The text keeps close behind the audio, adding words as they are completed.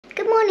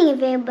Good morning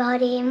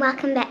everybody and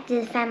welcome back to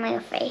the Family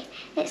of Faith.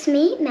 It's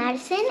me,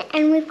 Madison,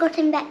 and we've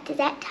gotten back to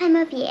that time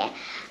of year,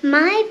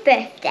 my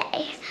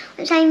birthday,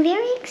 which I'm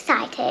very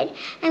excited,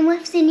 and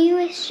with the new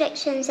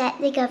restrictions that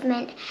the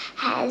government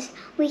has,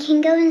 we can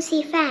go and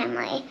see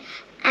family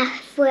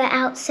if we're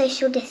out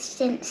social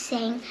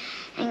distancing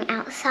and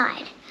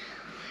outside.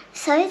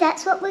 So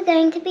that's what we're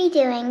going to be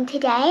doing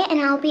today, and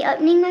I'll be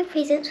opening my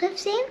presents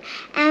with them,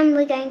 and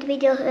we're going to be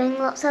doing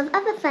lots of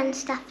other fun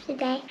stuff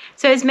today.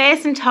 So as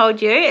Madison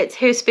told you, it's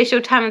her special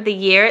time of the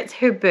year. It's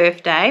her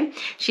birthday.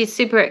 She's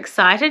super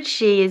excited.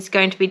 She is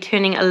going to be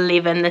turning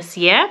 11 this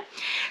year.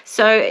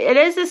 So it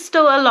is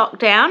still a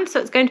lockdown, so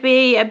it's going to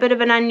be a bit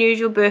of an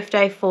unusual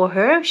birthday for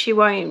her. She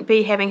won't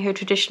be having her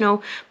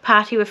traditional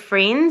party with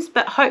friends,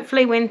 but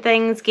hopefully when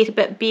things get a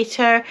bit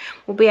better,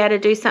 we'll be able to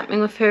do something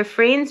with her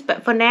friends.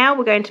 But for now,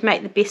 we're going to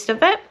make the best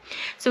of it.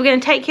 So we're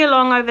going to take you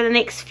along over the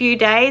next few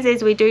days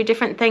as we do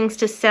different things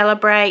to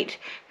celebrate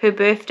her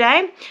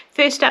birthday.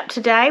 First up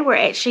today, we're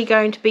actually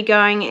going to be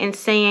going and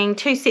seeing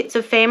 2 sets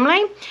of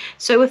family.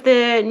 So with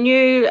the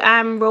new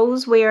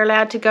rules, we are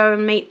allowed to go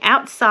and meet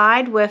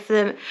outside with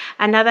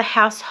another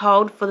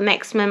household for the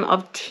maximum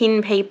of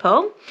 10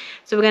 people.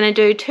 So we're going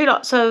to do 2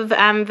 lots of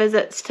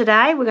visits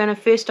today. We're going to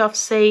first off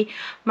see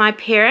my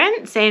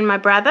parents and my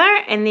brother,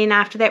 and then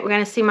after that we're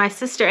going to see my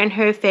sister and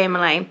her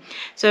family.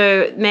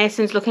 So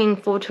Madison's looking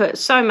forward to it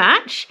so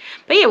much.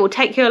 But yeah, we'll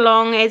take you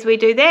along as we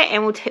do that,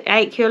 and we'll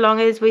take you along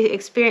as we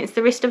experience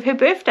the rest of her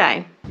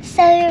birthday.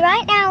 So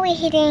right now we're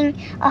heading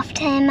off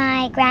to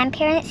my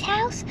grandparents'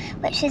 house,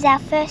 which is our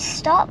first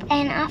stop,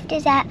 and after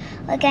that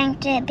we're going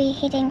to be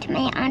heading to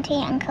my auntie,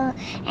 uncle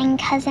and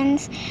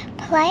cousin's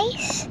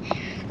place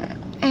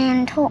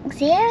and talk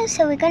there.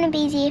 So we're going to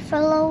be there for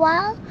a little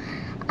while.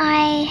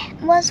 I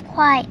was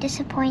quite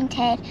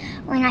disappointed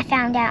when I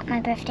found out my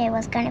birthday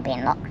was going to be in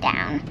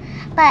lockdown,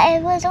 but I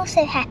was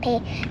also happy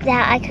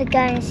that I could go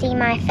and see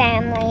my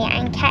family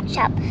and catch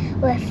up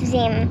with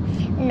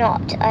them,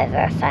 not over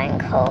a phone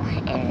call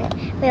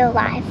in real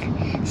life.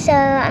 So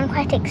I'm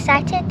quite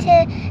excited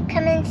to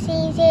come and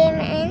see them,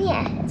 and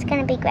yeah, it's going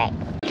to be great.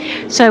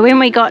 So when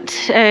we got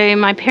to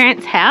my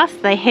parents' house,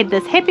 they had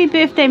this Happy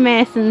Birthday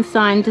Madison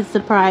sign to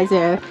surprise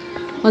her.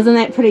 Wasn't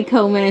that pretty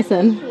cool,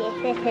 Madison?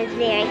 Yes, it is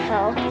very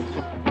cool.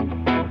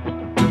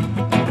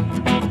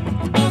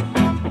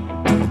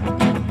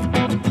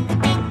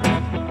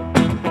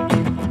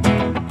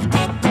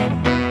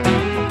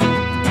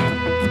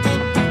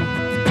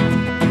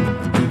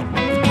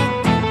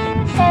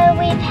 So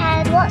we've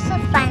had lots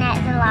of fun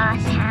at the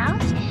last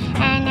house,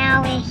 and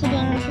now we're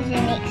heading to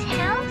the next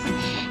house,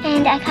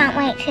 and I can't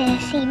wait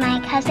to see my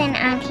cousin,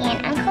 auntie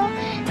and uncle.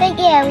 But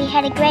yeah, we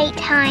had a great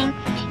time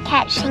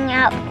catching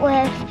up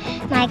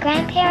with my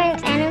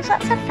grandparents, and it was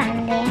lots of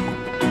fun there.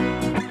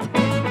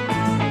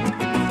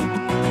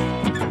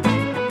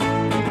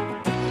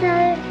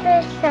 So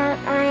first up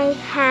I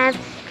have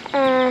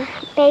a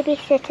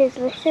Babysitter's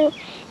Little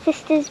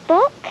Sisters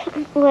book,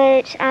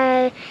 which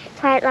I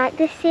quite like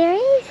this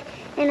series,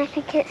 and I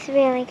think it's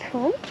really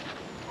cool.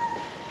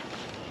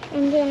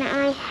 And then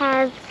I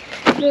have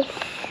this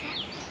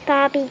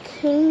Barbie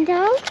Ken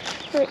doll,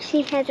 which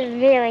she has a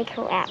really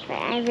cool outfit.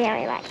 I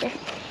really like this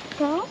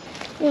doll.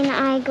 Then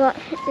I got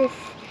this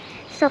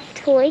soft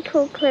toy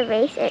called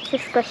Clarice. It's a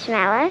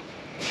squishmallow.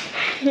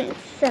 It's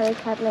so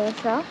cuddly and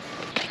soft.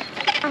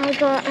 I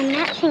got a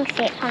matching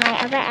set for my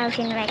other Our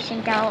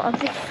Generation doll of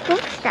the school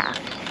stuff,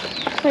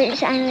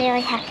 which I'm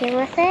really happy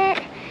with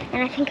it.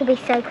 And I think it'll be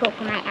so cool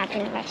for my Our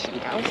Generation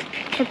dolls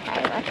to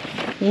play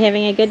with. You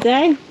having a good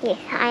day? Yes,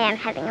 I am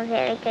having a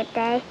very good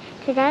day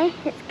today.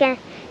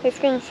 It's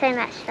been so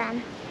much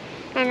fun,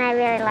 and I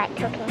really like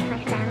talking to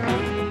my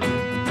family.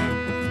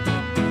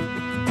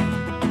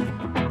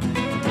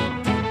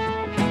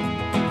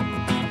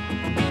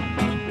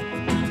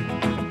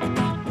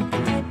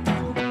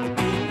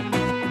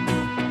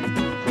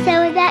 So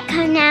we're back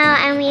home now,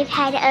 and we've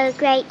had a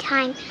great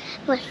time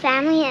with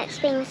family. It's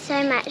been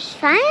so much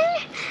fun,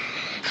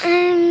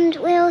 and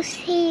we'll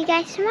see you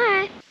guys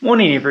tomorrow.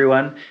 Morning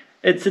everyone.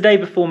 It's the day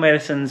before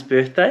Madison's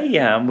birthday.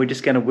 We're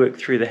just going to work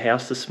through the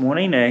house this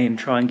morning and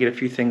try and get a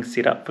few things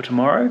set up for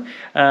tomorrow.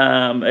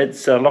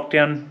 It's a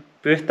lockdown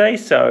birthday,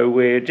 so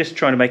we're just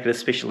trying to make it as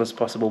special as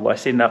possible by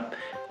setting up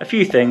a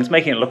few things,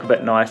 making it look a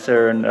bit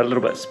nicer and a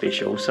little bit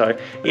special. So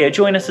yeah,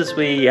 join us as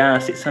we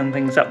set some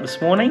things up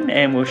this morning,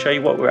 and we'll show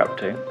you what we're up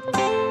to.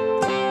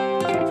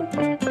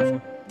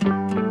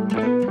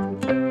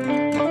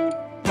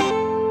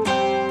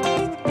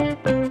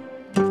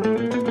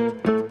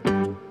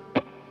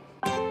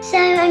 So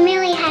I'm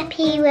really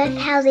happy with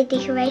how the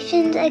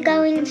decorations are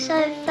going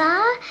so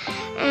far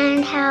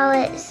and how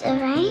it's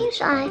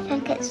arranged. I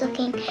think it's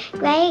looking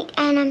great,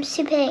 and I'm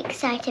super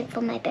excited for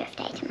my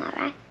birthday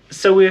tomorrow.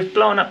 So we've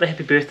blown up the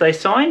happy birthday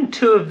sign.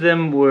 2 of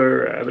them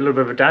were a little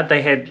bit of a dud.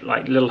 They had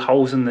like little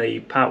holes in the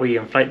part where you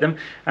inflate them.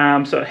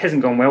 So it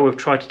hasn't gone well. We've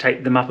tried to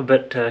tape them up a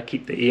bit to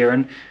keep the air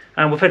in.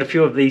 We've had a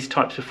few of these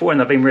types before and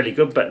they've been really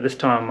good, but this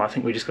time I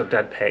think we just got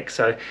dud pack.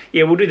 So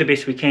yeah, we'll do the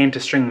best we can to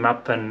string them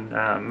up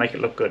and make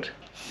it look good.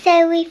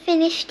 So we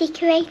finished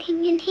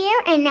decorating in here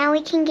and now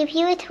we can give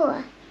you a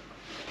tour.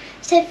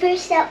 So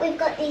first up we've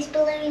got these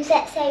balloons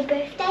that say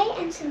birthday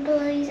and some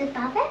balloons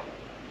above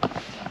it.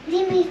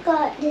 Then we've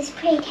got this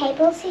pretty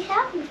table set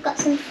up. We've got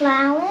some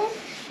flowers,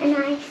 a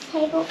nice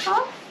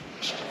tablecloth,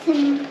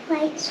 some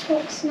plates,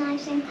 forks,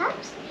 knives and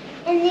cups.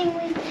 And then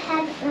we've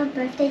had a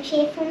birthday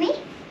chair for me.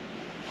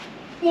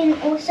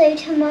 Then also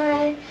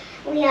tomorrow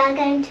we are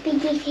going to be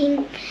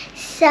getting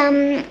some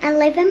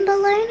 11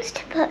 balloons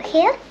to put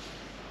here.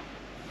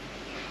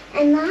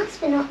 And last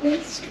but not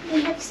least,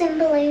 we have some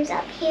balloons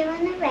up here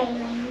on the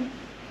railing.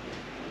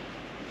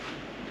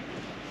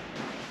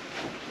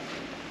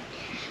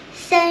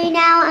 So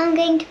now I'm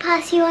going to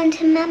pass you on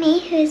to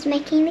Mummy, who's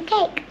making the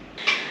cake.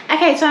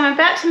 Okay, so I'm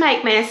about to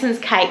make Madison's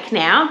cake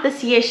now.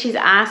 This year she's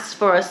asked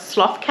for a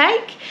sloth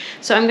cake.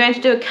 So I'm going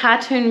to do a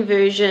cartoon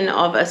version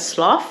of a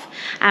sloth.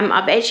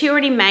 I've actually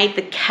already made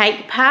the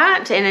cake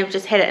part and I've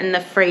just had it in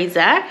the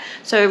freezer.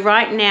 So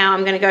right now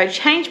I'm going to go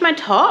change my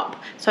top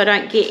so I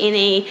don't get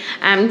any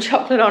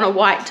chocolate on a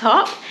white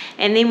top.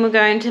 And then we're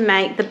going to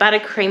make the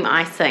buttercream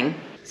icing.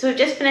 So we've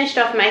just finished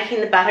off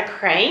making the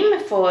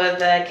buttercream for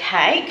the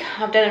cake.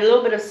 I've done a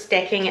little bit of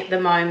stacking at the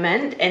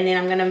moment and then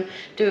I'm going to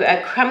do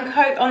a crumb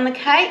coat on the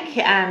cake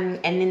and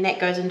then that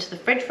goes into the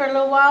fridge for a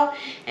little while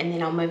and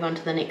then I'll move on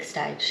to the next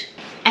stage.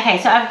 Okay,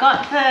 so I've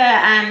got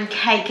the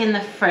cake in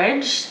the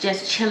fridge,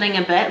 just chilling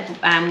a bit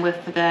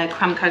with the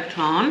crumb coat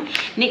on.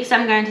 Next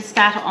I'm going to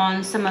start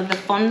on some of the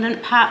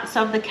fondant parts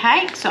of the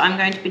cake. So I'm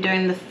going to be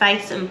doing the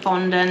face in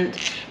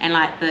fondant and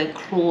like the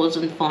claws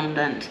in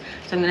fondant.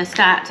 So I'm going to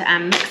start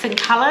mixing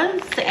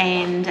colours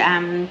and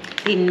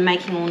then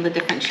making all the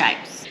different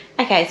shapes.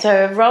 Okay,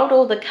 so I've rolled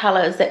all the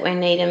colours that we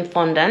need in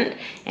fondant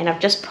and I've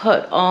just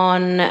put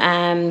on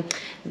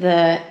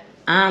the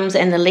arms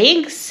and the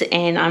legs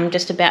and I'm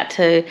just about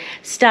to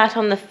start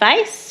on the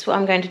face.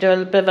 I'm going to do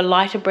a bit of a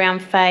lighter brown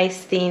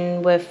face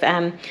then with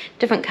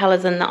different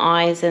colours in the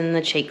eyes and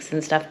the cheeks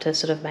and stuff to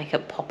sort of make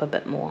it pop a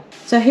bit more.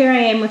 So here I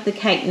am with the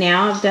cake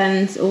now. I've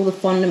done all the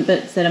fondant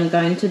bits that I'm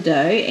going to do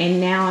and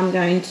now I'm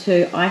going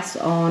to ice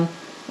on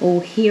all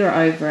here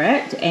over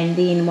it and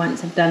then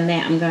once I've done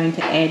that I'm going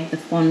to add the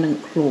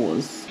fondant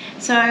claws.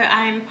 So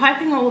I'm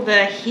piping all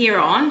the hair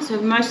on, so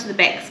most of the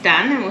back's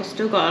done and we've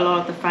still got a lot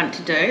of the front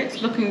to do.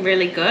 It's looking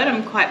really good,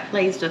 I'm quite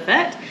pleased with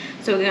it.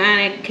 So we're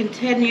going to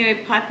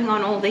continue piping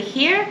on all the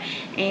hair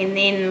and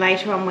then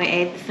later on we'll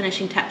add the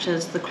finishing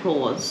touches, the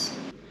claws.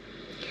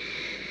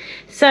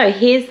 So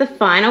here's the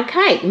final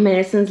cake,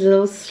 Madison's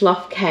little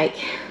sloth cake.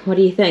 What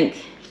do you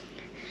think?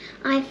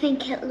 I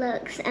think it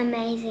looks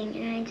amazing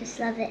and I just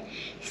love it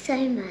so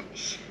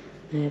much.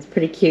 Yeah, it's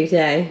pretty cute,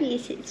 eh?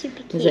 Yes, it's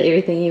super cute. Is it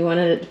everything you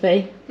wanted it to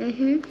be?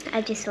 Mm-hmm.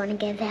 I just want to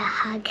give it a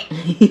hug.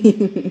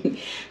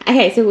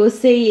 Okay, so we'll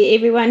see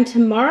everyone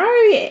tomorrow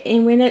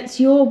and when it's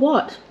your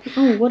what?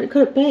 Oh, what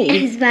could it be?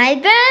 It's my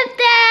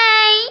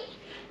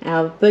birthday!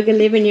 Our big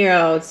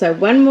 11-year-old. So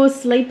one more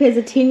sleep as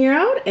a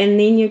 10-year-old and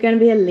then you're going to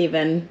be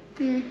 11.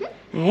 Mm-hmm.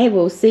 Hey,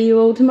 we'll see you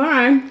all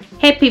tomorrow.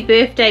 Happy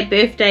birthday,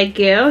 birthday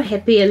girl.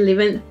 Happy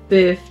 11th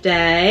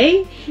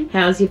birthday.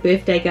 How's your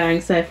birthday going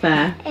so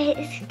far?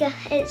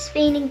 It's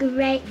been a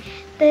great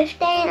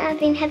birthday and I've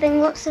been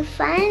having lots of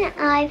fun.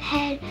 I've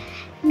had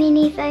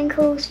many phone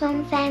calls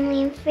from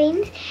family and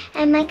friends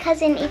and my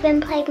cousin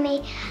even played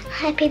me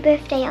happy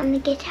birthday on the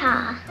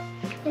guitar,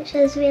 which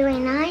was really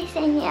nice.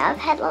 And yeah, I've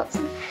had lots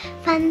of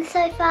fun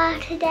so far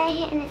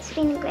today and it's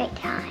been a great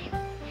time.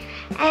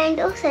 And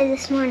also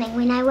this morning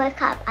when I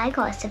woke up, I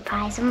got a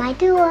surprise on my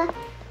door.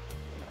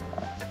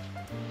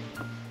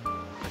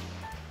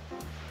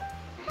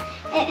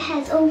 It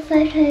has all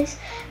photos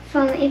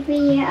from every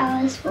year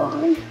I was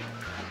born.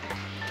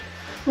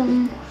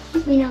 From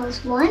when I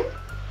was 1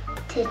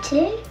 to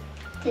 2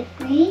 to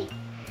 3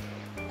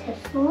 to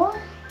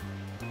 4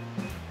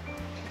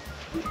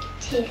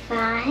 to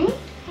 5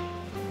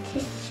 to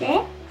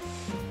 6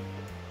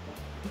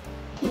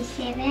 to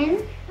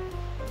 7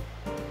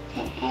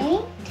 to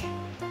 8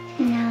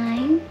 to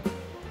 9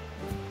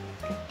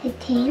 to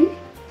 10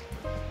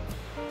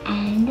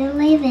 and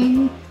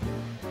 11.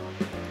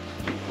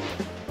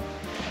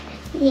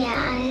 Yeah,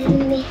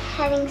 I'm been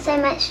having so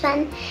much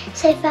fun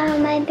so far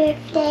on my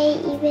birthday,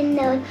 even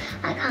though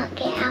I can't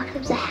get out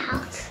of the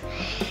house.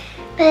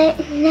 But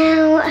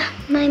now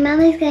my mum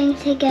is going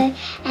to go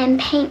and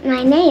paint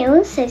my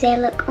nails so they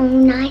look all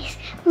nice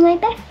for my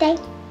birthday.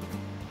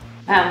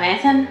 Well,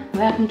 Madison,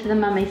 welcome to the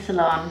Mummy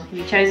Salon. Have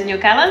you chosen your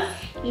colours?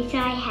 Yes,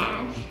 I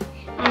have.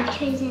 I've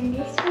chosen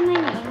this for my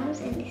nails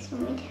and this for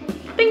my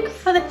toenails. Pink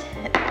for the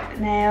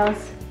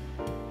nails,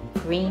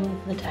 green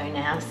for the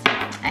toenails.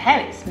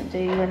 Okay, let's do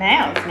your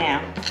nails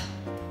now.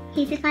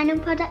 Here's the final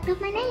product of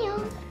my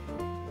nails.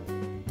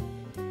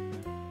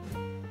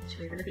 Should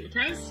we have a look at your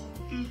toes?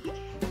 Mm-hmm.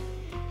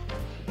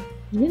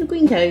 Little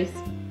green toes.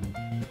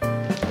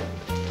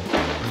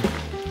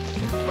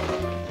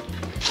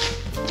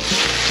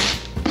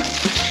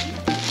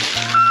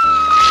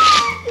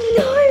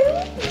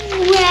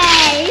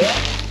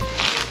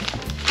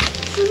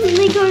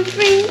 Suddenly go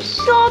free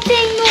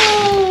shopping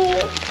mall.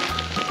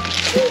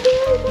 Maybe I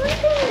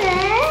want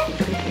that.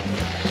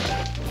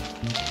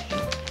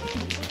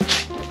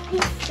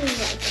 Oh,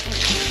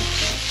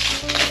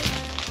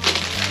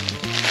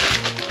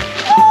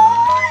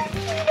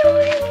 no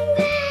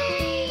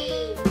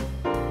way!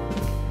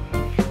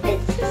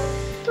 It's a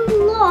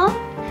slop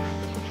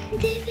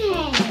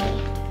dippy.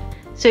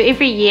 So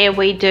every year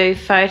we do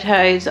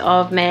photos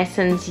of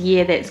Madison's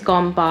year that's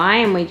gone by,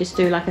 and we just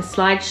do like a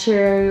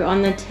slideshow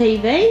on the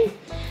TV.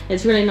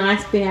 It's really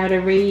nice being able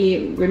to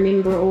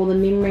remember all the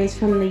memories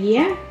from the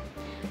year.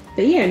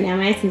 But yeah, now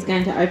Madison's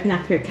going to open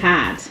up her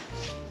card.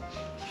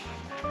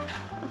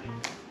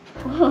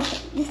 Oh,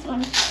 this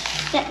one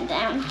set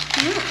down.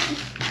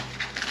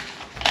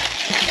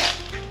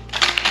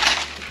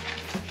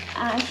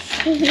 I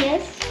see a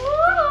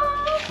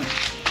swamp.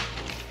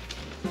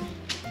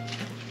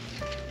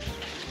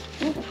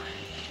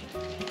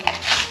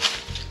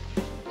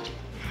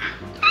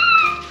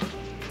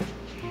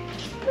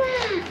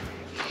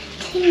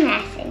 To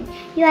Madison,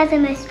 you are the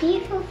most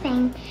beautiful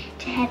thing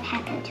to have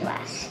happened to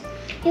us.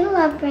 Your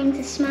love brings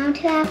a smile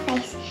to our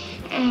face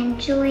and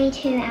joy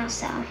to our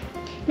soul.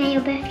 May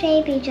your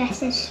birthday be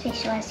just as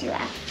special as you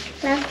are.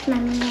 Love,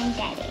 Mummy and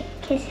Daddy.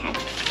 Kiss, hug,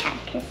 kiss, hug,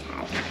 kiss,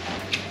 hug.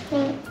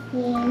 Thank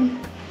you.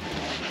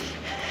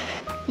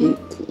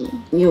 Thank you.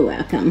 You're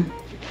welcome.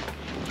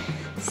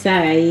 So,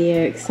 are you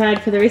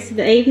excited for the rest of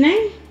the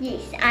evening?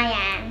 Yes, I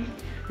am.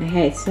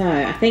 Okay, so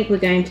I think we're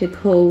going to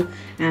call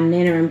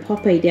Nana and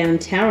Poppy down in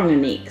Tauranga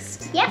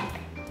next. Yep.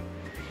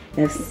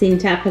 They've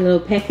sent up a little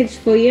package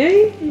for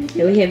you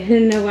that we have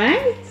hidden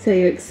away. So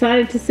you're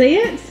excited to see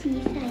it?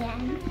 Yes, I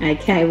am.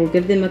 Okay, we'll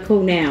give them a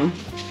call now.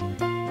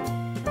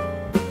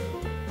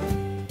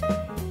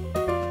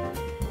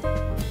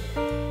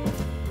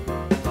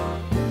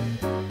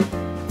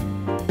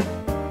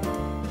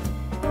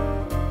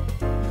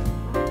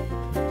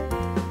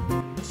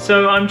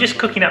 So I'm just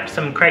cooking up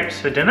some crepes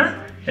for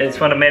dinner. It's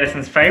one of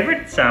Madison's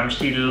favourites.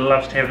 She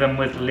loves to have them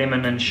with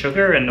lemon and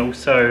sugar, and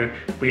also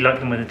we like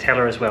them with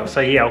Nutella as well.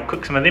 So yeah, I'll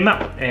cook some of them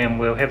up and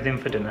we'll have them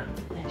for dinner.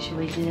 Should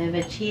we do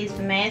a cheers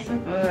for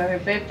Madison for her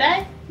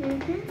birthday?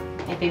 Mm-hmm.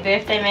 Happy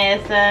birthday,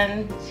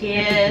 Madison.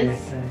 Cheers.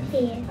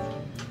 Cheers.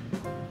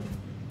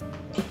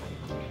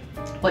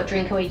 What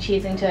drink are we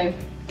cheersing to?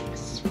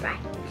 Sprite.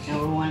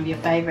 Oh, one of your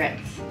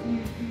favourites.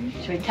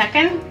 Should we tuck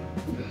in?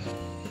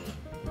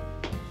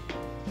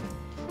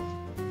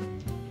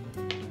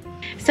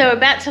 So we're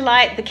about to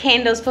light the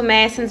candles for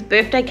Madison's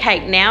birthday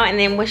cake now, and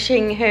then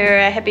wishing her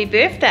a happy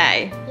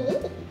birthday.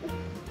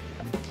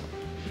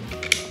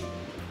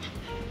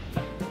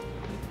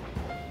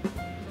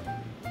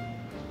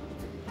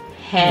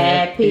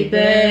 Happy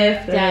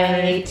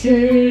birthday to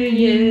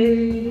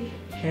you.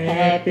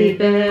 Happy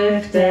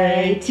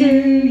birthday to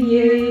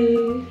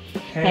you.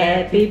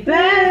 Happy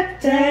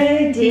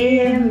birthday,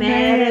 dear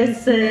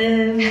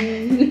Madison.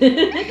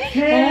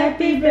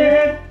 Happy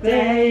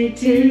birthday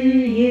to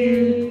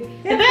you.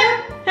 Hip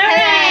hip,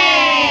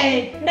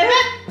 hooray! Hip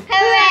hip,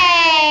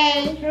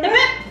 Hooray! hip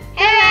hip,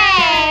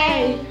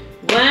 hooray!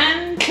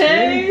 1,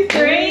 2,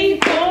 3,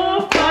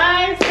 4,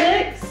 5,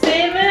 6,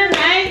 7,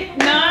 8,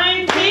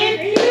 9, 10,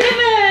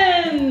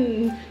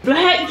 11. Blow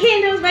out your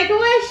candles, make a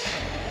wish.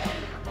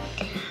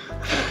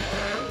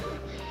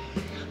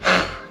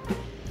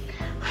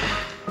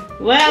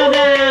 Well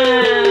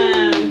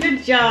done!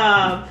 Good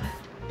job.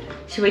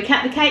 Should we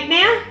cut the cake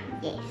now?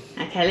 Yes.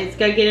 Okay, let's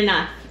go get a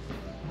knife.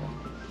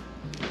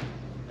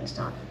 It's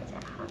not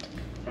that hard.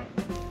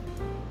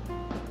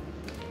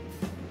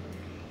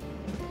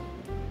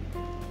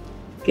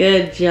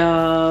 Good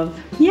job.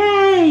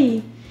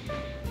 Yay!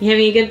 You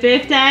having a good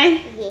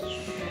birthday? Yes.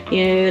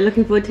 You're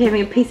looking forward to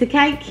having a piece of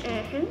cake?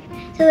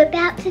 So we're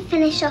about to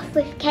finish off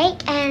with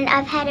cake, and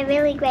I've had a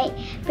really great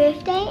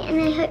birthday,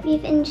 and I hope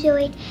you've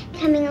enjoyed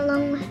coming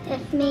along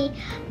with me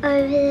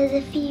over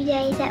the few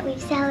days that we've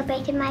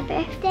celebrated my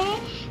birthday,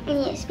 and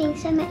it's been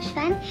so much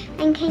fun.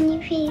 And can you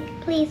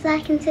please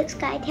like and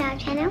subscribe to our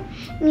channel,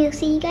 and we'll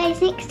see you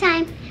guys next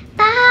time.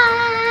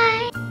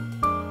 Bye!